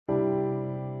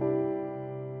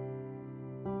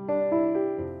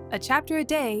A chapter a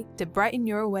day to brighten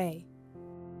your way.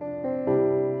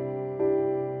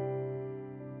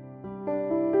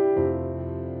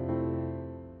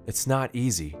 It's not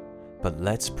easy, but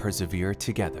let's persevere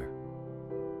together.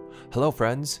 Hello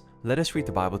friends, let us read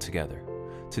the Bible together.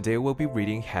 Today we'll be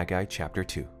reading Haggai Chapter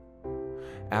 2.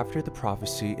 After the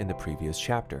prophecy in the previous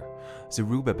chapter,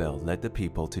 Zerubbabel led the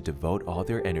people to devote all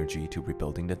their energy to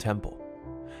rebuilding the temple.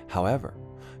 However,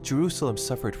 Jerusalem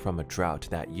suffered from a drought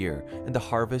that year and the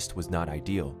harvest was not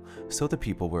ideal, so the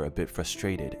people were a bit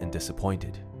frustrated and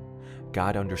disappointed.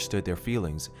 God understood their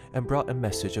feelings and brought a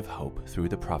message of hope through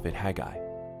the prophet Haggai.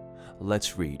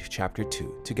 Let's read chapter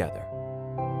 2 together.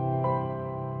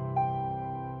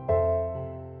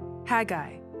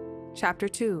 Haggai, chapter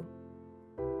 2.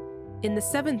 In the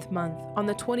 7th month, on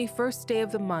the 21st day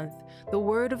of the month, the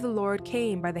word of the Lord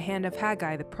came by the hand of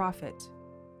Haggai the prophet.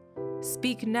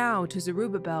 Speak now to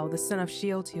Zerubbabel the son of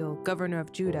Shealtiel, governor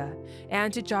of Judah,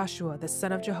 and to Joshua the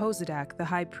son of Jehozadak the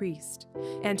high priest,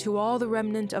 and to all the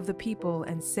remnant of the people,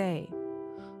 and say,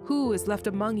 Who is left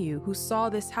among you who saw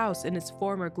this house in its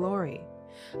former glory?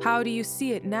 How do you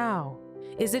see it now?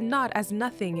 Is it not as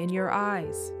nothing in your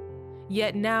eyes?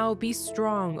 Yet now be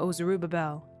strong, O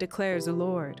Zerubbabel, declares the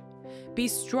Lord. Be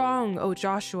strong, O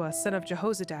Joshua son of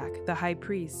Jehozadak the high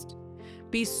priest.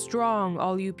 Be strong,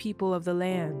 all you people of the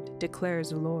land,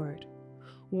 declares the Lord.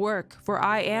 Work, for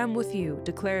I am with you,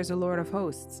 declares the Lord of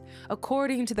hosts,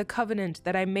 according to the covenant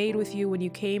that I made with you when you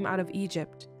came out of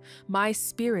Egypt. My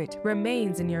spirit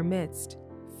remains in your midst.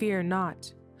 Fear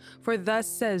not. For thus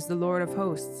says the Lord of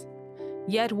hosts,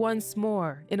 Yet once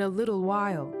more, in a little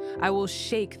while, I will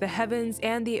shake the heavens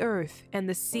and the earth and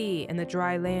the sea and the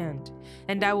dry land,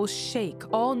 and I will shake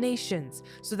all nations,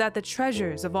 so that the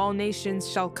treasures of all nations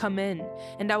shall come in,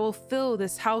 and I will fill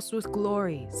this house with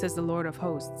glory, says the Lord of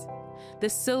hosts. The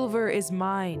silver is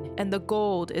mine, and the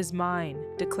gold is mine,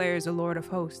 declares the Lord of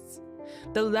hosts.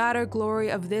 The latter glory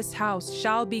of this house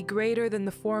shall be greater than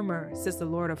the former, says the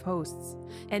Lord of hosts,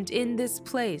 and in this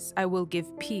place I will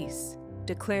give peace,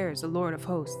 declares the Lord of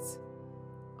hosts.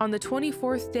 On the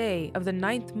 24th day of the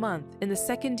 9th month, in the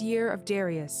 2nd year of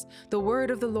Darius, the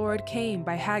word of the Lord came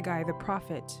by Haggai the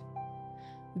prophet.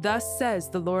 Thus says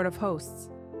the Lord of hosts,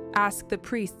 Ask the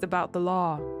priests about the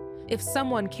law. If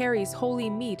someone carries holy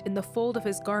meat in the fold of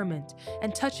his garment,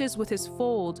 and touches with his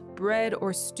fold bread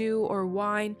or stew or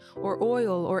wine or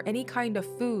oil or any kind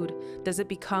of food, does it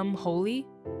become holy?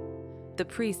 The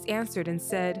priests answered and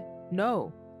said,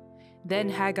 No. Then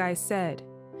Haggai said,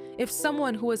 If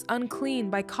someone who is unclean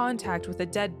by contact with a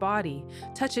dead body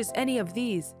touches any of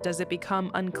these, does it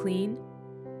become unclean?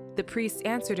 The priests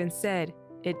answered and said,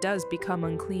 It does become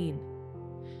unclean.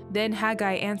 Then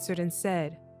Haggai answered and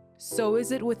said, So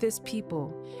is it with this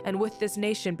people, and with this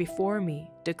nation before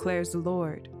me, declares the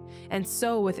Lord, and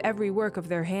so with every work of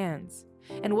their hands,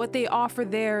 and what they offer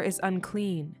there is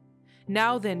unclean.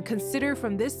 Now then, consider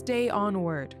from this day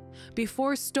onward.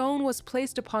 Before stone was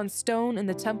placed upon stone in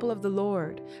the temple of the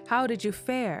Lord, how did you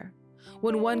fare?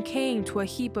 When one came to a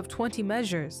heap of 20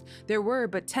 measures, there were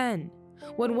but 10.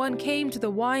 When one came to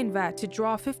the wine vat to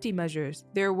draw 50 measures,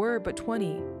 there were but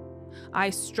 20. I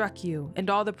struck you and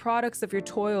all the products of your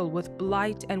toil with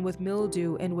blight and with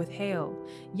mildew and with hail,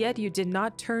 yet you did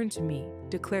not turn to me,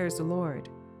 declares the Lord.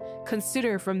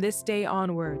 Consider from this day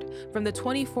onward, from the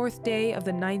 24th day of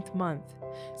the 9th month,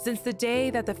 since the day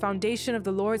that the foundation of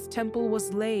the Lord's temple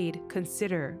was laid,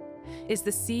 consider. Is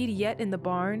the seed yet in the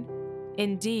barn?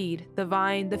 Indeed, the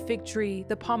vine, the fig tree,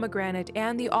 the pomegranate,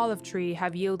 and the olive tree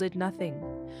have yielded nothing.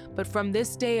 But from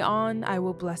this day on I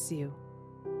will bless you.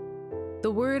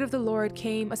 The word of the Lord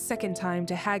came a second time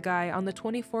to Haggai on the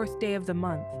 24th day of the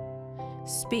month.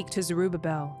 Speak to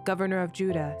Zerubbabel, governor of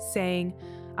Judah, saying,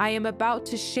 I am about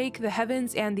to shake the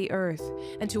heavens and the earth,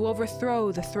 and to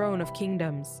overthrow the throne of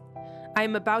kingdoms. I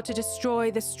am about to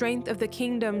destroy the strength of the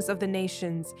kingdoms of the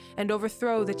nations, and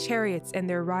overthrow the chariots and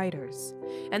their riders.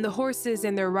 And the horses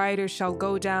and their riders shall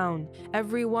go down,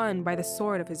 every one by the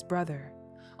sword of his brother.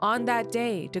 On that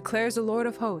day, declares the Lord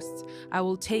of hosts, I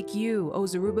will take you, O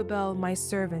Zerubbabel, my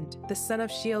servant, the son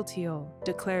of Shealtiel,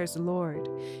 declares the Lord,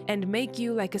 and make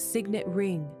you like a signet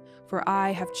ring, for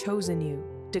I have chosen you,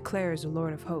 declares the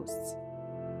Lord of hosts.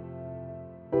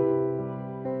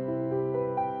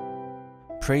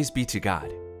 Praise be to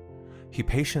God. He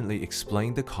patiently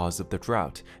explained the cause of the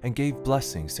drought and gave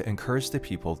blessings to encourage the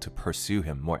people to pursue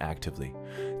him more actively,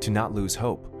 to not lose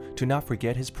hope, to not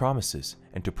forget his promises,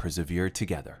 and to persevere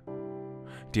together.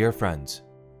 Dear friends,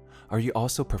 are you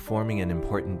also performing an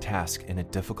important task in a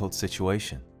difficult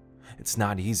situation? It's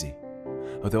not easy.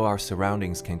 Although our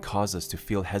surroundings can cause us to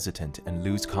feel hesitant and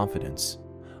lose confidence,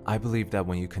 I believe that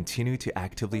when you continue to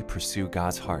actively pursue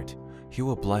God's heart, He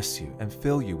will bless you and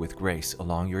fill you with grace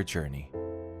along your journey.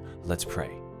 Let's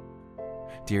pray.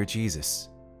 Dear Jesus,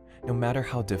 no matter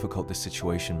how difficult the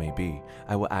situation may be,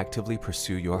 I will actively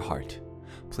pursue your heart.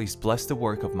 Please bless the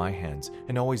work of my hands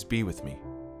and always be with me.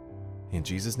 In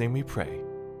Jesus' name we pray.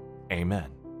 Amen.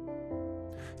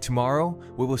 Tomorrow,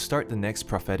 we will start the next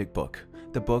prophetic book,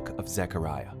 the book of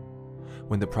Zechariah.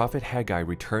 When the prophet Haggai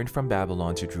returned from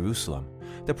Babylon to Jerusalem,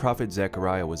 the prophet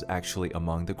Zechariah was actually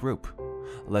among the group.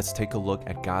 Let's take a look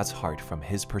at God's heart from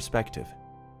his perspective.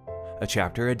 A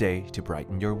chapter a day to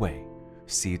brighten your way.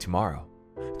 See you tomorrow.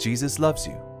 Jesus loves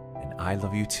you, and I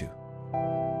love you too.